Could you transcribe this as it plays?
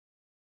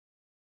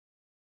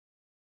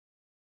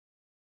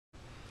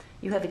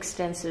You have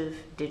extensive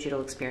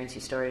digital experience.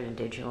 You started in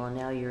digital and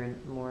now you're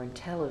more in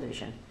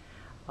television.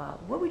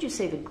 What would you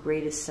say the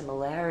greatest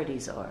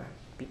similarities are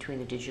between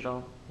the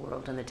digital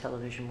world and the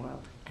television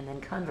world? And then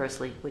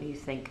conversely, what do you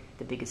think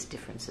the biggest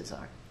differences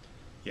are?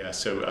 Yeah,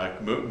 so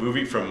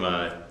moving from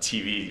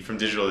TV, from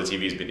digital to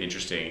TV has been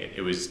interesting.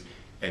 It was,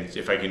 and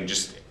if I can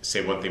just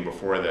say one thing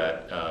before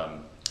that,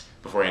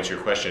 before I answer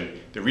your question,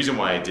 the reason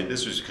why I did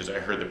this was because I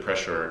heard the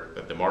pressure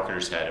that the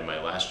marketers had in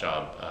my last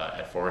job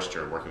at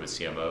Forrester, working with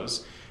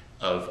CMOs,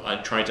 of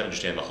trying to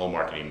understand the whole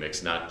marketing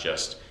mix, not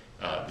just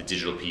the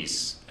digital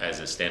piece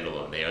as a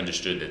standalone. They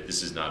understood that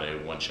this is not a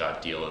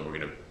one-shot deal and we're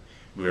going to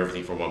move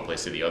everything from one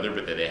place to the other,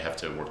 but that they have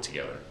to work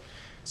together.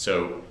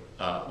 So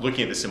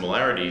looking at the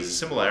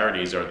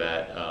similarities are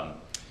that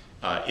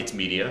it's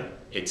media.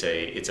 It's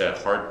a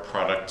hard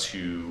product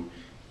to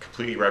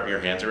completely wrap your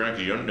hands around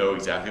because you don't know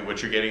exactly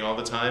what you're getting all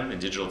the time. In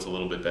digital, it's a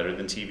little bit better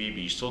than TV,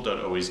 but you still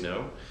don't always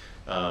know.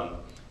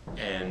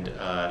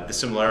 The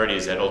similarity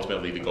is that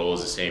ultimately the goal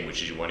is the same,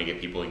 which is you want to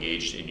get people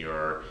engaged in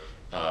your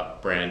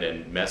brand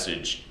and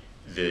message.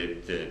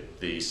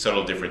 The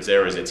subtle difference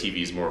there is that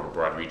TV is more of a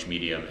broad reach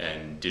medium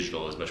and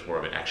digital is much more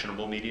of an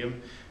actionable medium,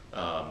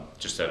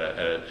 just at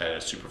a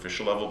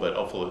superficial level. But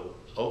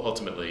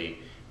ultimately,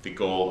 the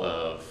goal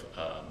of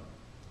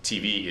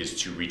TV is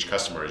to reach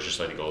customers, just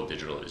like the goal of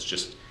digital is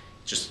just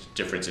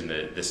difference in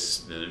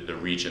the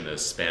reach and the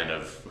span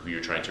of who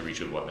you're trying to reach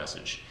with what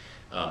message.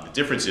 The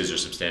differences are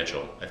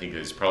substantial. I think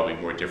there's probably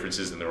more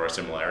differences than there are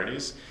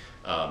similarities.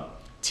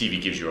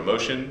 TV gives you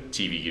emotion,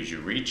 TV gives you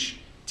reach,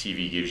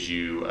 TV gives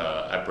you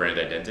a brand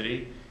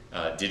identity.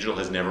 Digital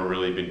has never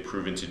really been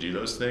proven to do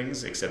those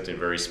things except in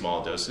very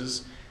small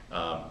doses.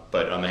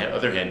 But on the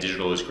other hand,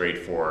 digital is great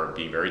for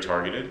being very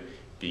targeted,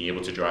 being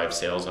able to drive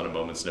sales on a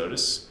moment's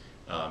notice,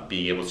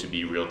 being able to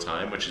be real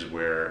time, which is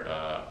where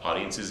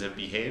audiences have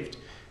behaved,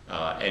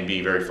 and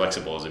being very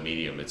flexible as a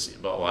medium. It's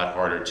a lot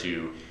harder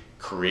to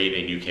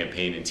create a new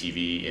campaign in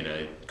TV in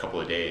a couple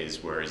of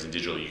days, whereas in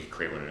digital you can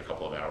create one in a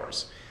couple of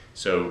hours.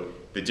 So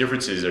the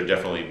differences are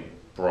definitely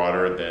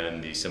broader than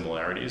the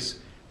similarities.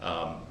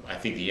 I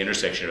think the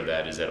intersection of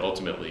that is that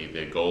ultimately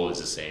the goal is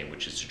the same,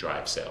 which is to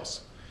drive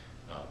sales.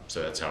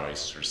 So that's how I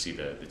sort of see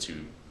the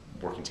two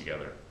working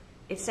together.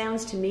 It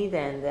sounds to me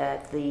then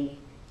that the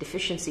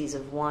deficiencies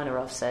of one are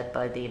offset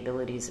by the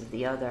abilities of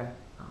the other.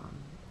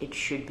 It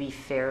should be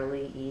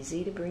fairly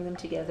easy to bring them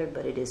together,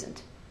 but it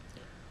isn't.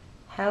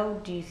 How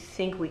do you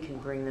think we can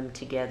bring them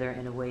together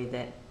in a way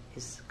that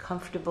is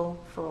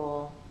comfortable for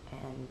all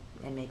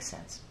and makes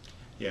sense?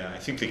 Yeah, I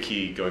think the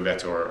key, going back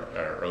to our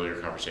earlier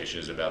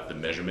conversation, is about the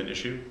measurement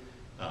issue.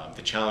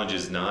 The challenge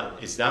is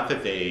it's not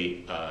that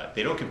they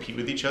don't compete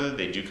with each other.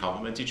 They do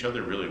complement each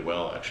other really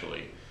well,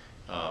 actually.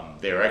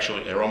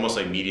 They're almost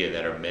like media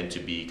that are meant to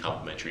be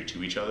complementary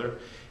to each other.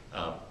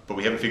 But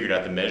we haven't figured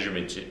out the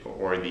measurement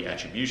or the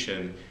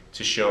attribution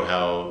to show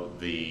how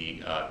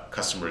the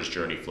customer's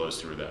journey flows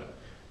through them.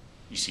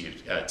 You see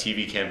a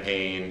TV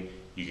campaign,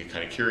 you get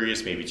kind of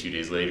curious, maybe 2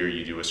 days later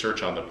you do a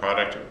search on the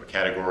product or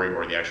category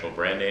or the actual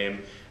brand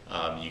name.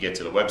 You get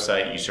to the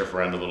website, you surf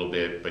around a little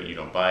bit, but you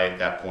don't buy at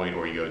that point,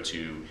 or you go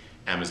to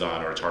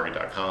Amazon or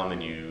Target.com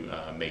and you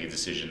make a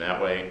decision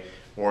that way,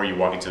 or you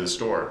walk into the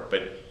store.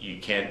 But you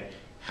can't,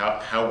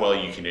 how well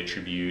you can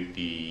attribute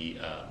the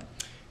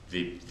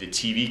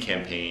TV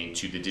campaign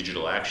to the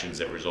digital actions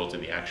that result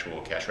in the actual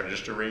cash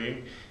register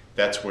ringing,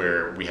 that's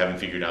where we haven't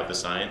figured out the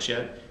science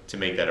yet to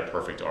make that a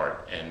perfect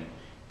art. And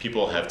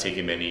people have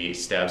taken many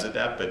stabs at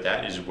that, but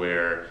that is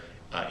where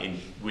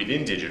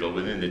within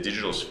the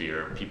digital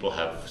sphere, people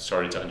have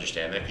started to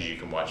understand that because you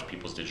can watch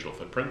people's digital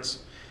footprints.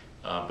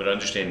 But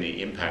understand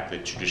the impact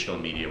that traditional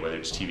media, whether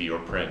it's TV or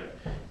print,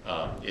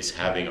 is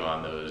having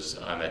on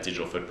that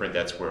digital footprint.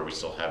 That's where we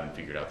still haven't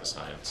figured out the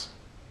science.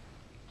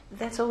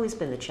 That's always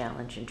been the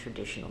challenge in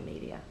traditional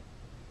media.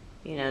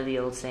 You know, the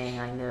old saying,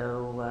 I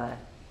know...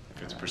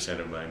 if it's percent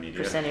of my media.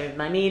 Percent of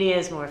my media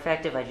is more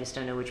effective, I just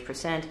don't know which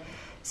percent.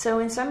 So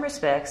in some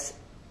respects,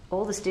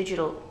 all this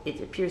digital,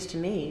 it appears to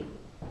me,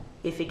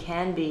 if it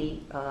can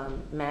be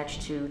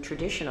matched to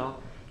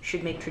traditional,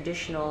 should make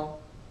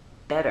traditional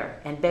better,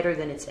 and better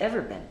than it's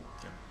ever been.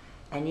 Yeah.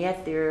 And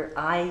yet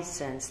I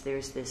sense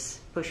there's this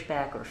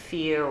pushback or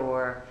fear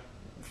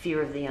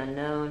of the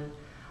unknown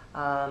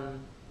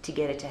to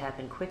get it to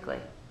happen quickly.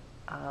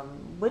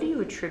 What do you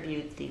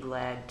attribute the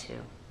lag to?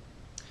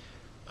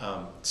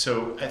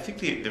 So I think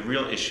the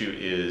real issue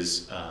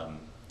is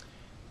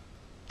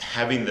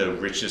having the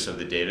richness of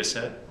the data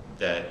set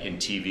that in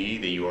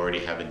TV that you already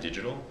have in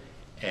digital,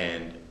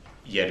 and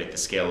yet at the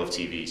scale of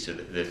TV. So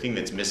the thing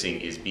that's missing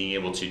is being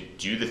able to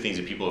do the things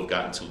that people have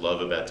gotten to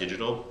love about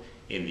digital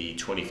in the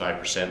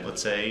 25%,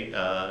 let's say,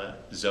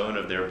 zone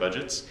of their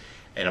budgets,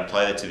 and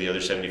apply that to the other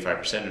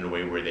 75% in a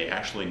way where they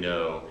actually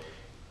know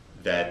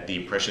that the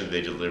impression that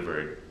they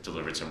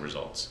delivered some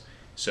results.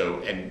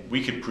 So, and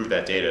we could prove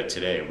that data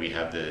today. We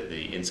have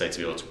the insights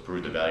to be able to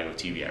prove the value of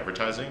TV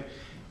advertising.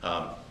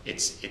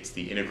 It's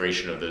the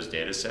integration of those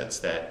data sets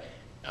that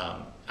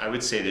I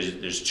would say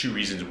there's two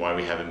reasons why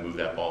we haven't moved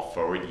that ball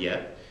forward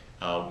yet.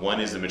 One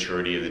is the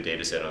maturity of the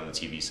data set on the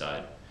TV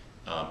side,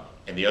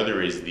 and the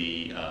other is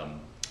the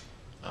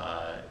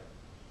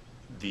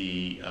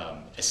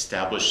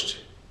established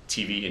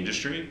TV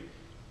industry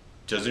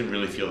doesn't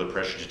really feel the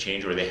pressure to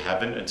change, or they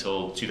haven't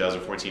until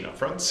 2014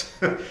 upfronts,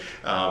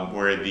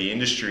 where the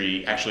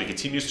industry actually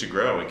continues to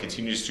grow and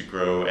continues to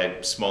grow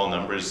at small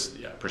numbers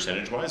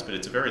percentage-wise, but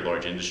it's a very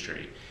large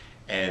industry.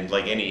 And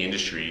like any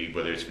industry,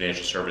 whether it's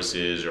financial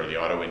services or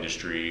the auto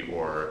industry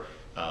or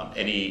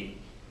any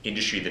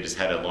industry that has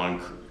had a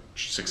long,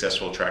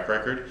 successful track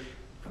record,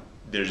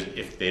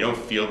 if they don't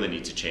feel the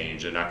need to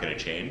change, they're not going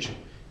to change.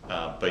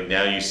 But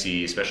now you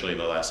see, especially in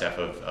the last half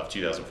of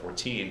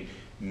 2014,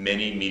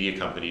 many media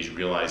companies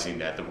realizing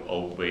that the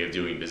old way of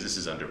doing business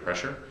is under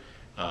pressure.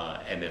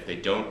 And if they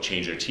don't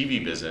change their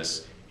TV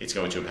business, it's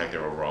going to impact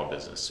their overall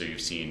business. So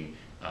you've seen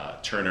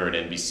Turner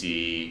and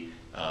NBC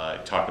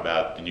talk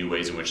about the new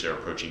ways in which they're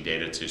approaching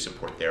data to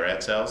support their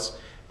ad sales.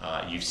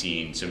 You've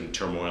seen some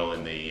turmoil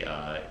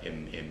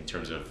in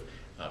terms of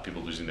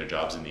people losing their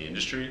jobs in the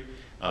industry.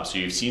 So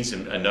you've seen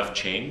enough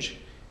change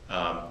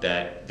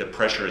that the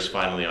pressure is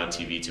finally on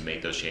TV to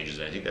make those changes.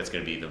 And I think that's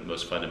going to be the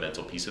most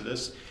fundamental piece of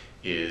this,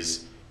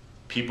 is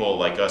people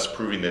like us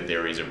proving that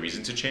there is a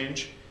reason to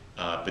change,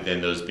 but then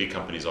those big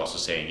companies also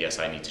saying, yes,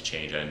 I need to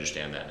change, I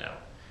understand that now.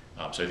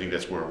 So I think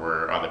that's where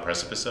we're on the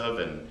precipice of,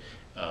 and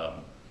I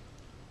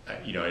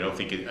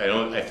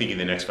think in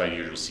the next 5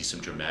 years we'll see some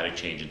dramatic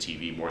change in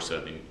TV, more so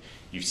than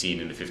you've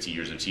seen in the 50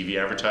 years of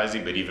TV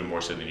advertising, but even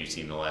more so than you've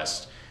seen in the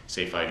last,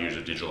 say, 5 years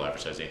of digital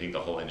advertising. I think the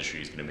whole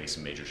industry is going to make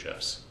some major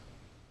shifts.